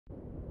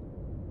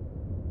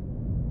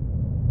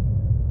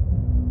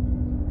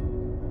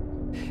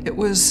It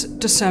was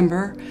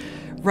December,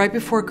 right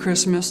before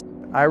Christmas.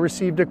 I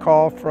received a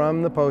call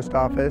from the post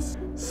office.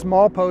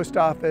 Small post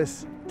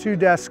office, 2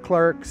 desk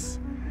clerks,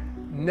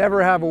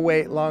 never have a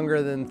wait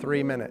longer than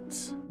 3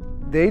 minutes.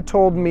 They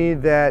told me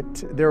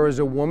that there was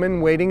a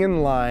woman waiting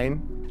in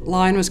line.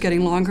 Line was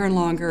getting longer and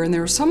longer, and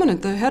there was someone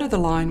at the head of the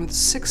line with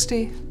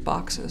 60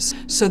 boxes.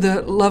 So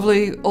the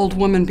lovely old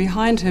woman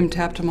behind him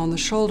tapped him on the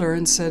shoulder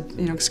and said,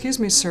 "Excuse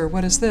me, sir,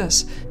 what is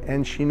this?"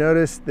 And she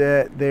noticed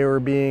that they were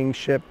being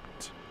shipped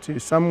to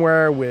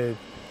somewhere with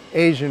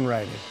Asian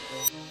writing.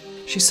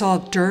 She saw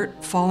dirt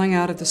falling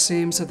out of the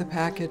seams of the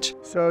package.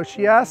 So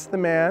she asked the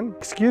man,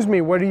 "Excuse me,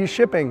 what are you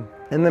shipping?"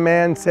 And the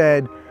man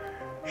said,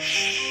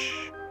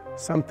 "Shh,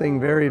 something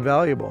very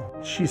valuable."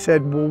 She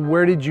said, "Well,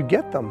 where did you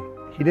get them?"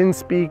 He didn't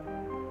speak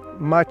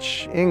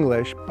much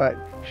English, but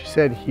she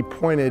said he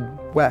pointed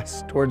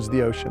west towards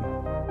the ocean.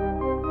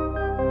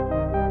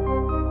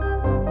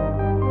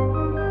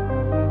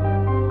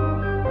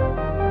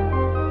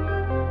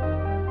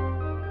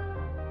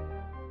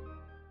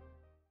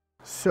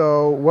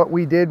 So what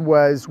we did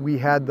was we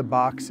had the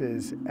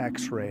boxes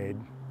x-rayed,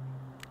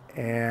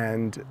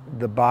 and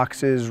the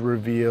boxes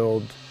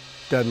revealed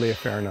Dudleya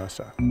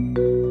farinosa.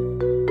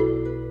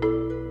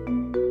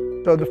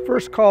 So the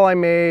first call I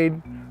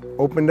made,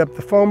 opened up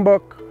the phone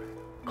book,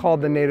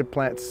 called the Native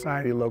Plant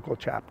Society local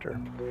chapter.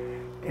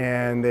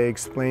 And they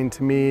explained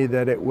to me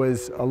that it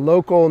was a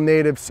local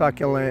native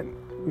succulent.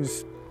 It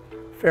was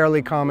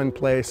fairly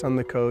commonplace on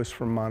the coast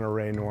from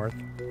Monterey north.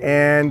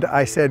 And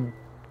I said,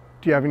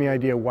 "Do you have any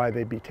idea why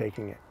they'd be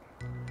taking it?"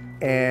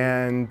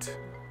 And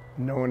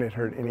no one had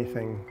heard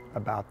anything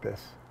about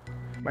this.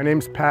 My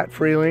name's Pat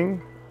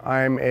Freeling.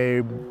 I'm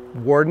a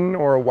warden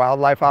or a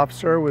wildlife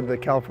officer with the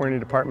California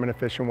Department of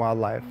Fish and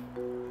Wildlife.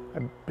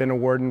 I've been a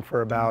warden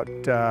for about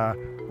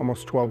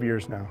almost 12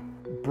 years now.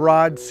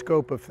 Broad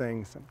scope of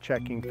things. I'm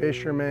checking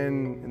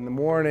fishermen in the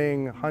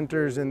morning,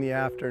 hunters in the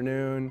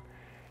afternoon,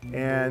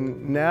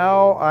 and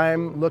now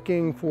I'm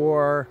looking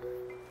for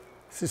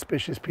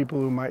suspicious people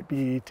who might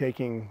be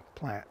taking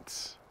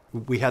plants.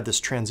 We had this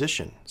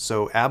transition,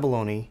 so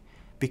abalone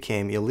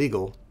became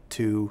illegal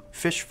to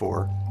fish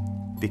for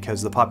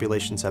because the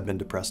populations have been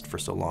depressed for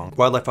so long.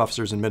 Wildlife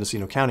officers in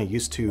Mendocino County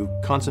used to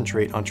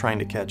concentrate on trying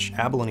to catch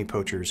abalone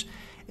poachers,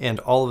 and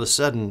all of a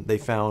sudden they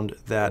found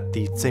that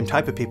the same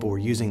type of people were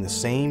using the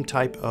same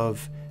type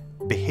of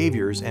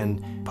behaviors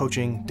and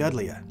poaching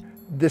Dudleya.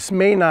 This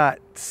may not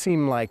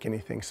seem like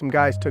anything. Some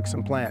guys took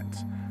some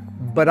plants,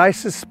 but I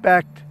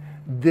suspect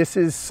this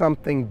is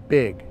something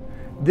big.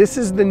 This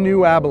is the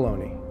new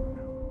abalone,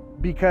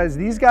 because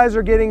these guys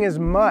are getting as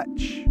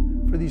much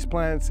for these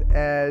plants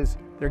as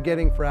they're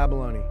getting for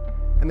abalone,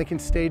 and they can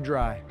stay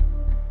dry.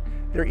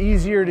 They're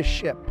easier to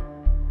ship.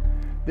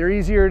 They're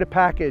easier to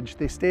package.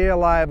 They stay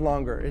alive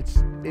longer.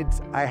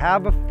 I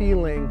have a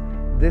feeling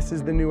this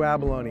is the new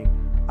abalone.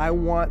 I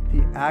want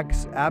the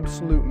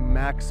absolute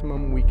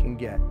maximum we can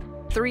get.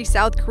 3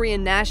 South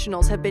Korean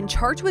nationals have been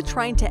charged with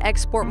trying to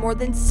export more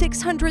than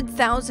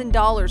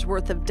 $600,000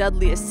 worth of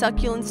Dudleya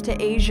succulents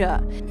to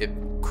Asia. It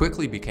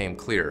quickly became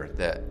clear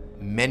that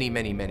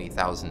many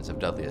thousands of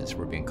Dudleyas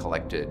were being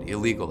collected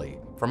illegally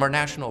from our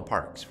national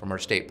parks, from our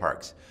state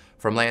parks,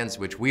 from lands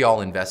which we all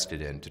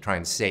invested in to try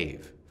and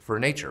save for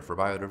nature, for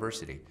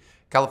biodiversity.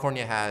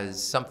 California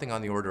has something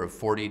on the order of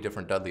 40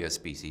 different Dudleya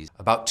species.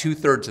 About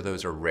 2/3 of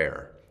those are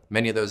rare.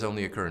 Many of those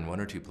only occur in 1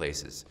 or 2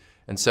 places.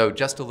 And so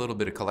just a little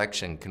bit of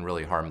collection can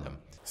really harm them.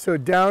 So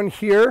down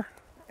here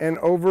and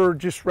over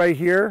just right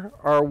here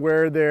are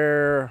where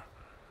there are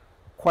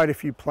quite a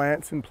few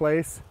plants in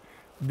place.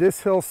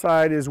 This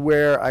hillside is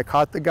where I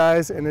caught the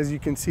guys, and as you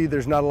can see,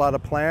 there's not a lot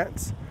of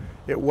plants.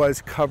 It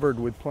was covered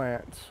with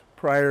plants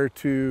prior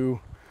to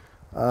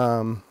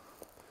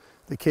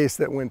the case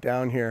that went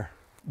down here.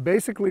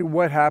 Basically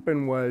what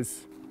happened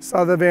was,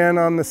 saw the van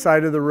on the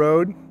side of the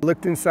road,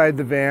 looked inside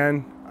the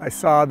van, I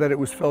saw that it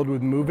was filled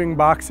with moving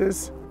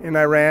boxes, and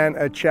I ran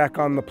a check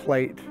on the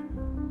plate.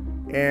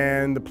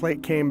 And the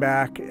plate came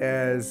back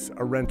as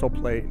a rental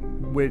plate,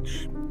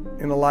 which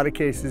in a lot of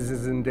cases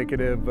is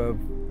indicative of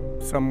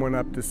someone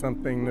up to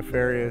something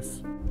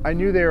nefarious. I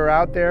knew they were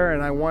out there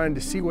and I wanted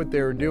to see what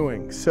they were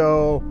doing.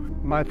 So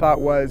my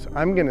thought was,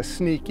 I'm gonna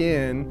sneak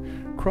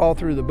in, crawl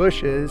through the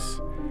bushes,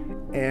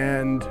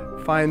 and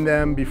find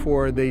them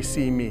before they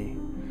see me,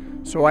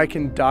 so I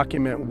can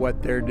document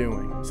what they're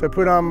doing. So I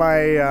put on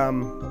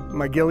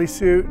my ghillie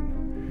suit,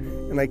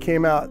 and I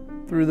came out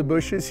through the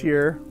bushes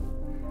here.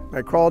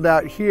 I crawled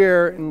out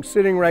here, and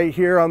sitting right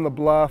here on the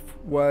bluff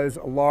was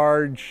a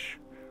large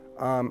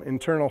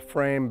internal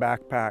frame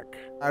backpack.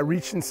 I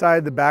reached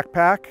inside the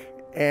backpack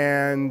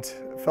and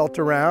felt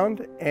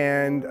around,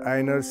 and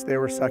I noticed they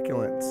were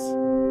succulents.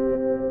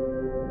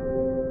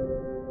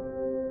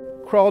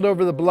 Crawled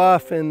over the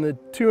bluff, and the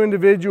 2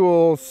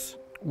 individuals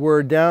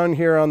were down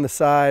here on the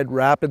side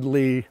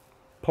rapidly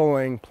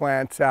pulling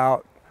plants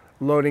out,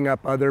 loading up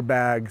other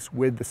bags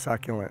with the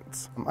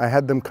succulents. I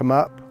had them come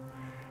up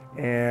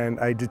and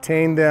I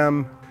detained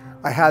them.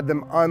 I had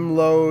them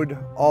unload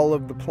all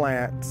of the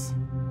plants.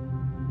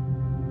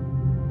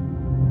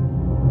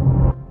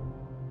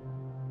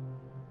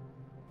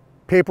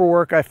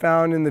 paperwork I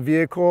found in the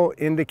vehicle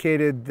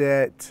indicated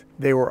that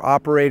they were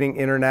operating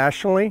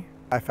internationally.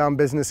 I found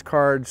business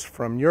cards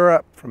from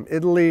Europe, from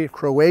Italy,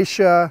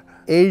 Croatia,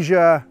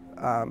 Asia,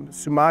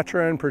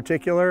 Sumatra in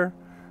particular,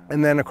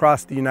 and then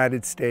across the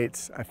United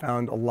States. I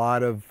found a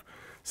lot of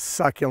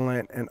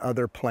succulent and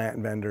other plant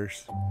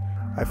vendors.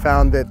 I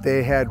found that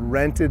they had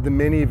rented the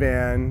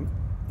minivan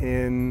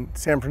in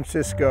San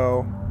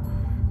Francisco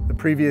the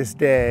previous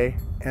day,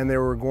 and they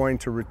were going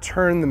to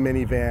return the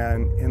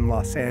minivan in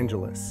Los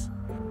Angeles.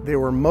 They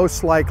were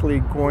most likely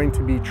going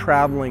to be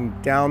traveling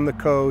down the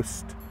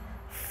coast,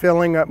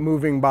 filling up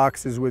moving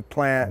boxes with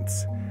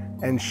plants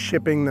and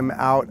shipping them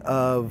out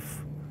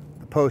of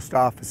the post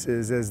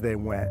offices as they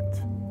went.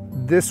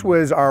 This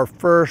was our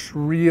first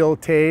real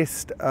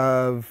taste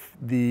of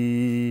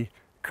the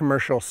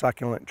commercial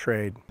succulent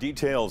trade.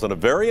 Details on a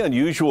very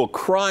unusual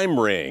crime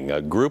ring,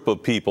 a group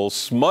of people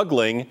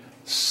smuggling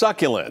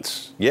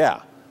succulents.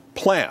 Yeah,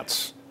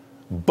 plants.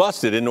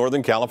 Busted in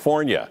Northern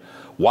California.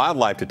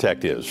 Wildlife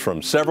detectives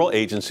from several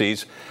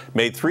agencies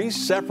made 3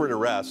 separate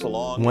arrests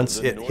along. Once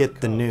it hit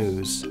the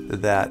news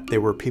that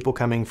there were people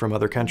coming from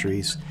other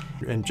countries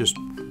and just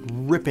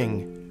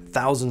ripping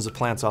thousands of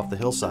plants off the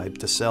hillside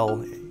to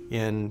sell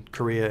in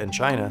Korea and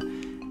China,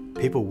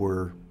 people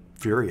were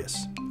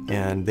furious,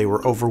 and they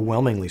were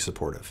overwhelmingly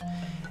supportive.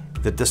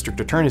 The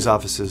district attorney's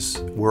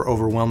offices were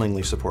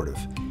overwhelmingly supportive,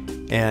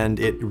 and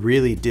it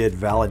really did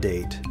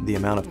validate the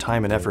amount of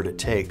time and effort it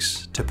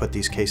takes to put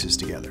these cases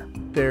together.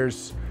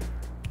 There's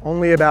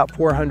only about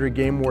 400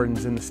 game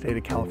wardens in the state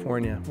of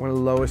California, one of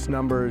the lowest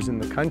numbers in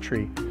the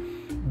country.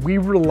 We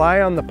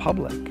rely on the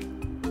public.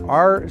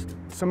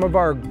 Some of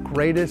our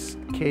greatest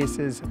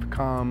cases have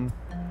come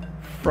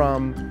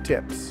from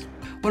tips.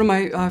 One of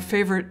my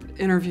favorite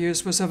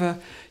interviews was of a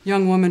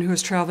young woman who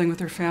was traveling with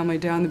her family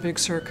down the Big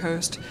Sur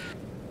coast.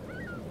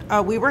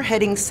 We were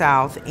heading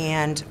south,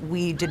 and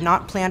we did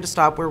not plan to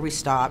stop where we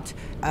stopped.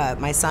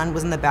 My son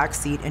was in the back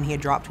seat, and he had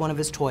dropped one of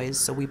his toys,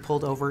 so we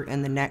pulled over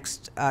in the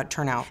next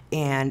turnout.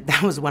 And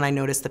that was when I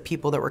noticed the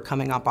people that were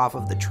coming up off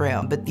of the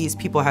trail. But these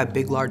people had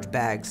big, large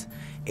bags,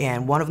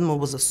 and one of them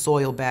was a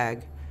soil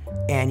bag,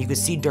 and you could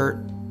see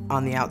dirt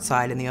on the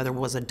outside, and the other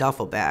was a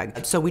duffel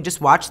bag. So we just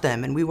watched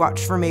them, and we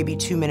watched for maybe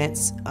 2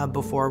 minutes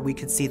before we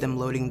could see them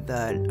loading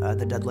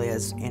the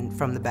deadlias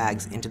from the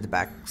bags into the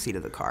back seat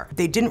of the car.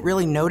 They didn't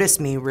really notice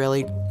me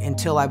really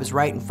until I was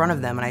right in front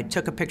of them, and I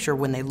took a picture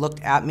when they looked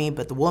at me,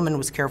 but the woman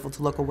was careful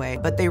to look away.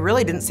 But they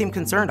really didn't seem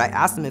concerned. I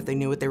asked them if they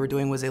knew what they were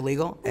doing was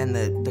illegal, and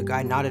the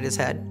guy nodded his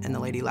head, and the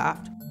lady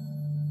laughed.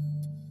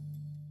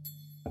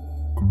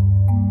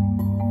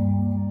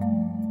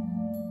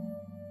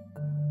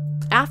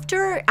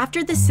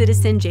 After the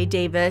citizen, Jay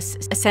Davis,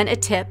 sent a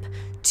tip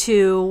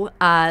to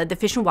the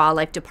Fish and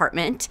Wildlife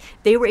Department,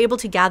 they were able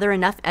to gather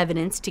enough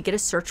evidence to get a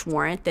search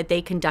warrant that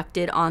they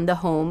conducted on the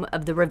home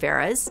of the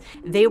Riveras.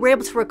 They were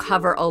able to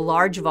recover a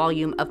large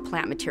volume of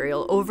plant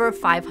material, over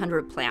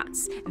 500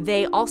 plants.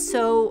 They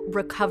also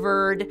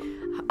recovered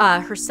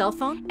her cell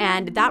phone,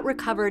 and that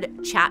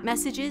recovered chat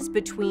messages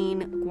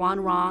between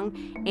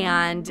Guanrong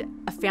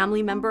and a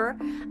family member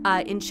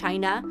in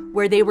China,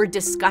 where they were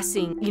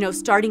discussing,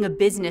 starting a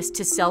business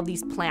to sell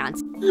these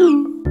plants.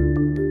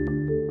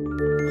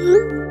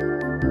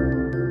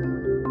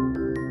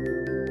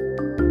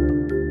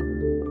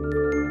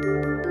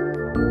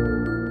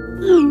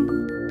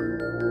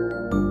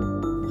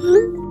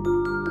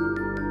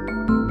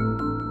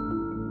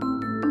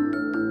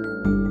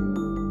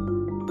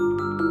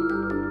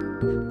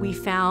 We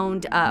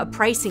found a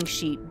pricing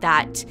sheet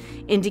that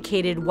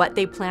indicated what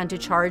they planned to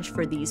charge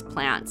for these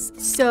plants.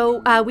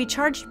 So we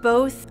charged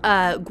both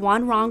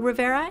Guanrong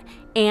Rivera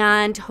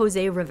and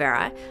Jose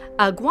Rivera.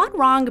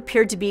 Guanrong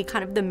appeared to be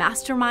kind of the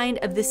mastermind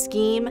of the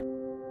scheme.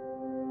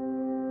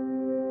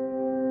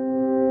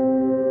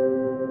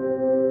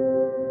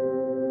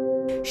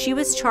 She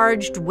was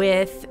charged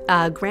with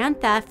grand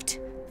theft,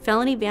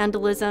 felony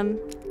vandalism,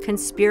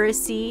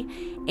 conspiracy,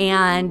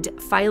 and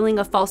filing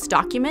a false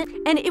document.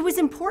 And it was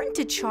important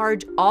to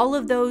charge all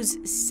of those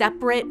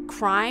separate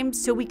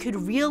crimes so we could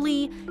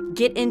really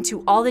get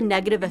into all the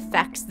negative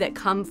effects that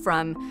come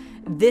from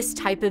this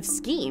type of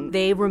scheme.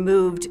 They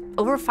removed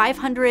over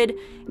 500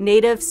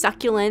 native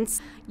succulents.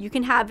 You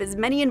can have as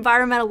many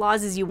environmental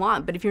laws as you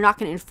want, but if you're not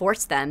going to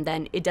enforce them,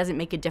 then it doesn't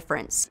make a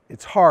difference.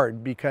 It's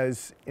hard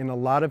because in a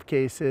lot of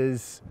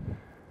cases,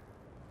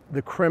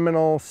 the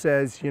criminal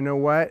says, you know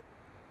what?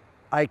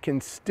 I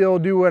can still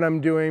do what I'm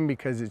doing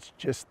because it's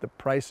just the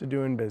price of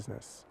doing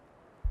business.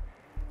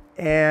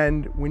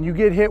 And when you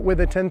get hit with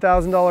a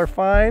 $10,000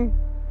 fine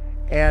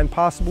and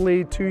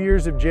possibly 2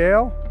 years of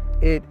jail,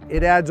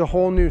 it adds a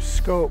whole new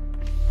scope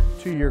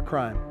to your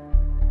crime.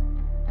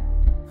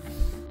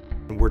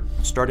 We're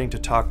starting to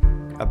talk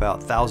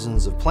about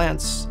thousands of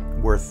plants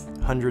worth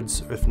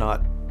hundreds, if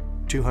not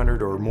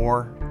 200 or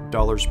more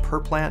dollars per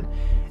plant,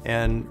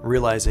 and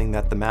realizing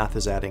that the math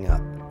is adding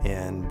up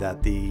and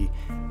that the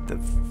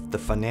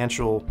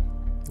financial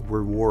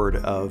reward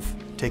of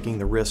taking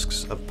the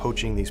risks of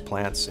poaching these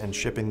plants and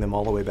shipping them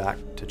all the way back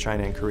to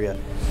China and Korea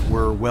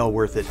were well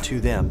worth it to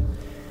them.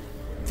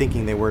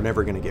 thinking they were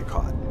never going to get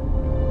caught.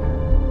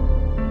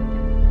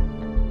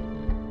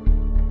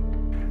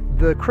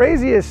 The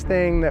craziest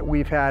thing that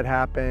we've had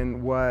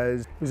happen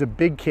was a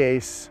big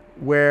case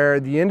where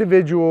the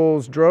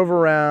individuals drove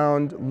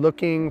around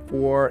looking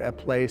for a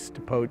place to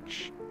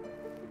poach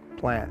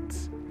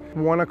plants.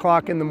 1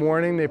 o'clock in the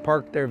morning, they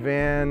parked their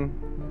van,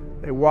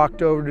 they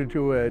walked over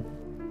to a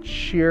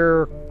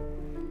sheer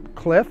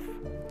cliff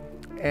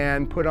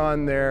and put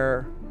on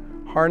their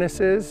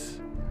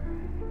harnesses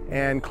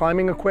and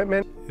climbing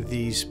equipment.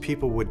 These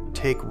people would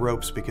take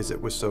ropes because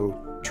it was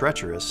so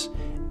treacherous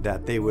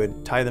that they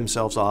would tie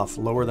themselves off,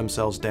 lower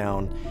themselves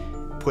down,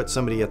 put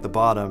somebody at the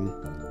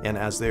bottom, and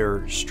as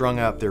they're strung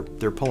up,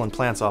 they're pulling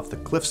plants off the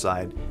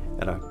cliffside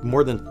at a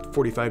more than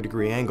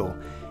 45-degree angle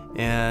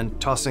and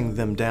tossing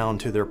them down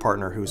to their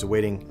partner who's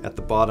waiting at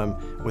the bottom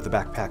with a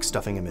backpack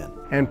stuffing them in.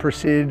 And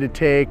proceeded to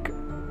take,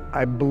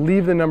 I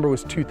believe the number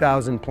was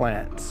 2,000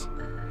 plants.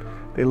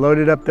 They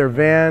loaded up their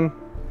van,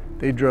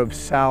 they drove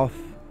south,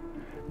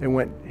 they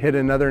hit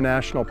another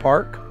national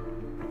park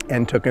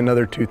and took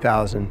another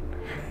 2,000.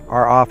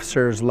 Our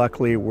officers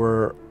luckily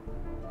were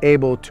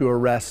able to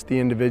arrest the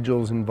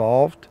individuals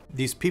involved.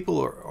 These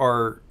people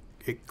are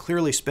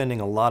clearly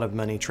spending a lot of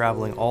money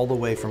traveling all the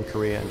way from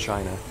Korea and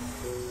China,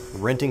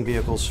 renting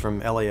vehicles from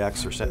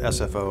LAX or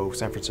SFO,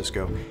 San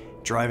Francisco,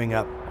 driving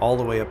up all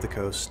the way up the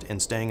coast and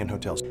staying in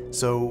hotels.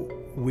 So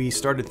we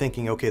started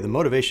thinking, okay, the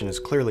motivation is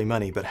clearly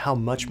money, but how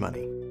much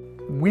money?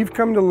 We've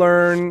come to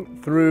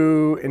learn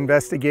through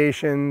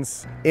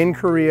investigations in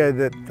Korea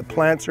that the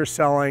plants are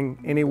selling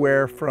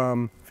anywhere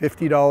from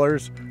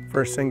 $50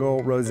 for a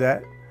single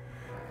rosette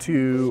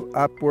to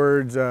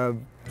upwards of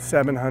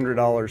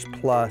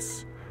 $700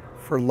 plus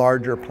for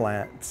larger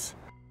plants.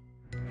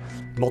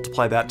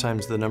 Multiply that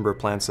times the number of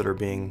plants that are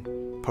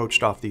being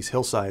poached off these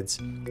hillsides,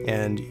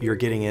 and you're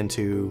getting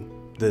into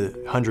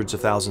the hundreds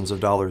of thousands of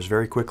dollars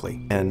very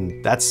quickly.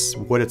 And that's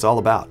what it's all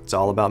about. It's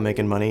all about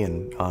making money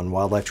on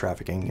wildlife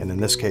trafficking, and in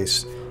this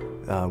case,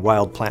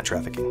 wild plant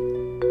trafficking.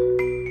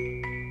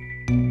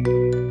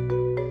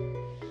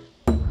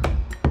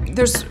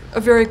 There's a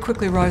very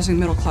quickly rising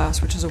middle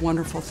class, which is a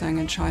wonderful thing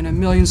in China.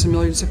 Millions and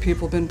millions of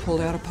people have been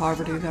pulled out of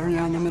poverty that are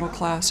now in the middle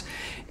class.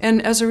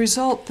 And as a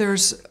result, there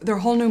are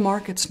whole new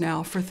markets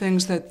now for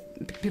things that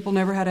people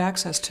never had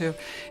access to.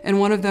 And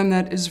one of them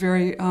that is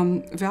very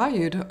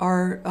valued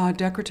are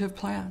decorative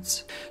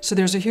plants. So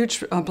there's a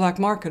huge black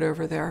market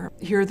over there.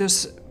 Here,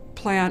 this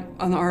plant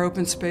on our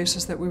open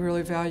spaces that we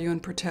really value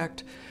and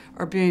protect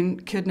are being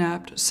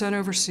kidnapped, sent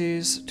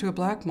overseas to a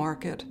black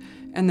market,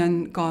 and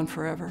then gone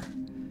forever.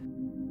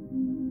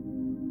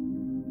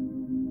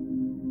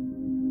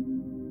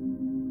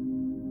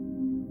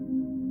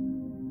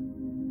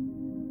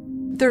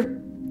 There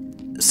are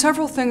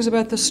several things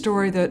about this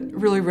story that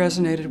really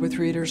resonated with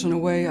readers in a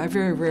way I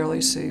very rarely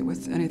see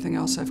with anything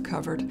else I've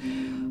covered.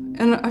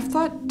 And I've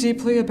thought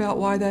deeply about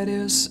why that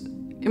is.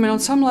 I mean, on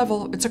some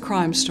level, it's a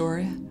crime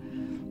story.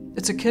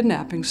 It's a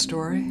kidnapping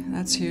story.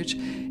 That's huge.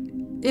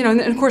 You know,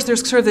 and of course,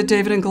 there's sort of the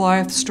David and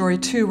Goliath story,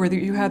 too, where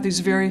you have these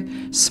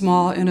very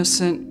small,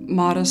 innocent,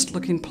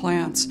 modest-looking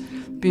plants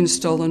being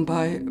stolen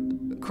by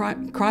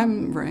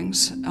crime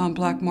rings on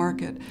black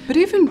market. But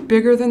even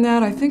bigger than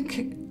that, I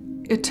think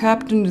it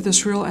tapped into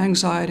this real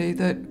anxiety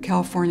that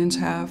Californians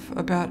have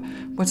about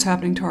what's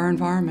happening to our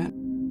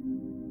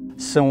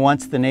environment. So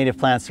once the native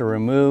plants are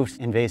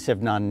removed,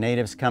 invasive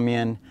non-natives come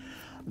in.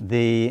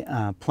 The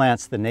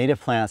native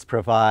plants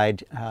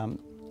provide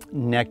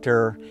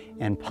nectar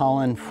and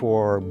pollen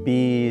for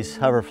bees,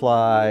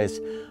 hoverflies,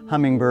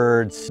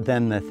 hummingbirds,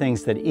 then the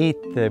things that eat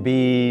the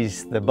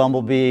bees, the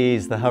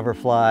bumblebees, the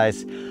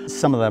hoverflies.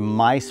 Some of the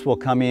mice will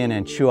come in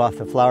and chew off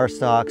the flower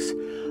stalks.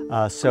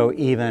 So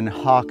even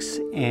hawks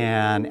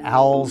and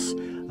owls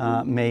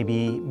may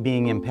be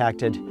being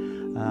impacted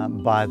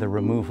by the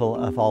removal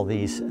of all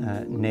these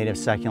native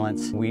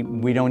succulents.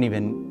 We don't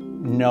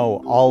even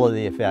know all of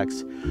the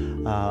effects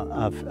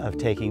of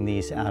taking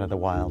these out of the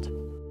wild.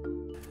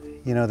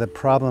 You know, the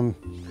problem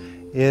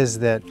is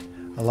that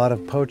a lot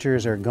of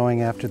poachers are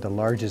going after the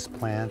largest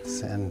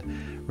plants,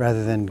 and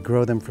rather than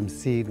grow them from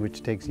seed,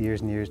 which takes years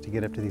and years to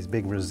get up to these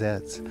big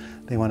rosettes,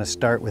 they want to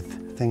start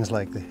with things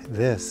like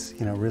this,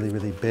 you know, really,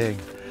 really big.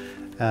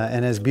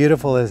 And as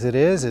beautiful as it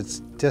is,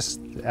 it's just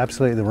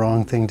absolutely the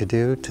wrong thing to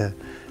do, to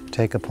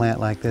take a plant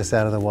like this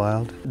out of the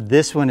wild.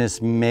 This one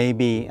is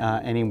maybe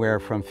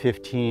anywhere from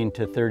 15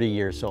 to 30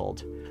 years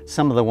old.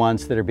 Some of the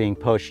ones that are being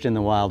poached in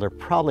the wild are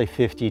probably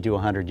 50 to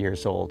 100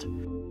 years old.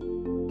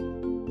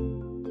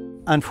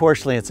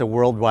 Unfortunately, it's a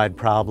worldwide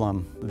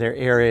problem. There are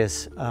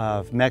areas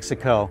of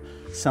Mexico,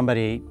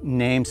 somebody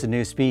names a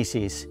new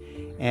species,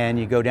 and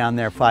you go down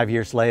there 5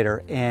 years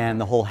later and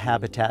the whole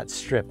habitat's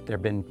stripped. There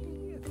have been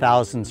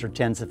thousands or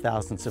tens of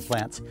thousands of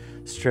plants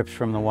stripped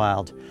from the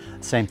wild.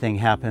 Same thing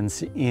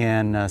happens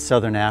in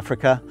southern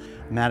Africa,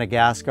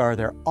 Madagascar.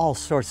 There are all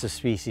sorts of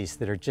species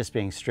that are just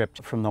being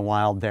stripped from the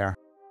wild there.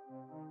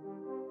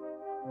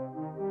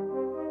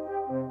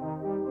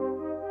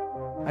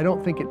 I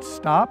don't think it's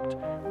stopped,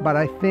 but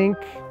I think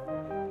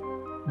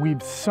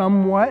we've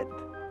somewhat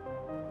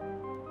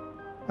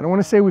I don't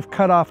want to say we've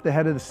cut off the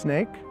head of the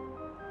snake,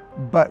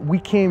 but we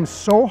came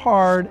so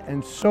hard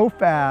and so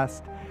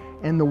fast,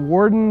 and the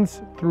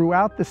wardens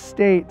throughout the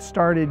state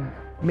started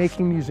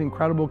making these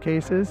incredible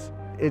cases.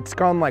 It's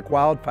gone like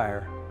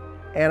wildfire.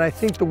 And I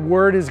think the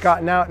word has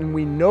gotten out, and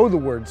we know the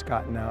word's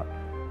gotten out.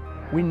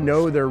 We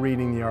know they're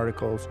reading the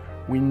articles.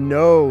 We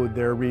know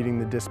they're reading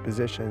the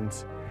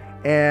dispositions.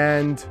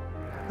 And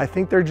I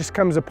think there just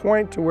comes a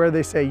point to where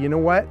they say, you know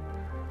what?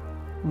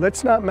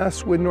 Let's not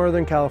mess with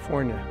Northern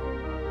California.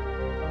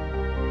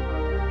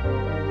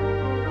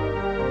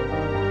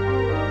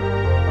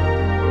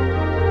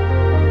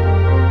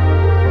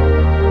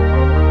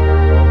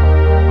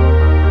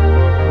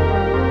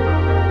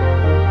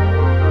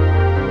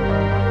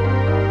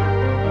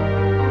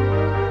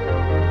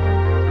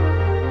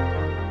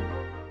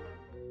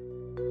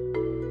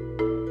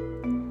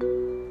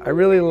 I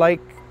really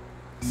like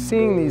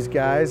seeing these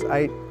guys.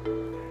 I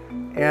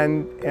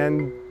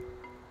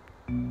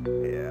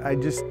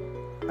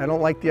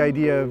don't like the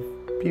idea of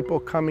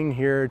people coming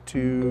here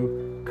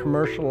to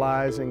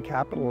commercialize and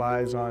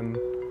capitalize on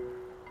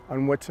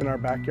what's in our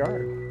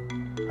backyard.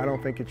 I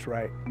don't think it's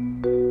right.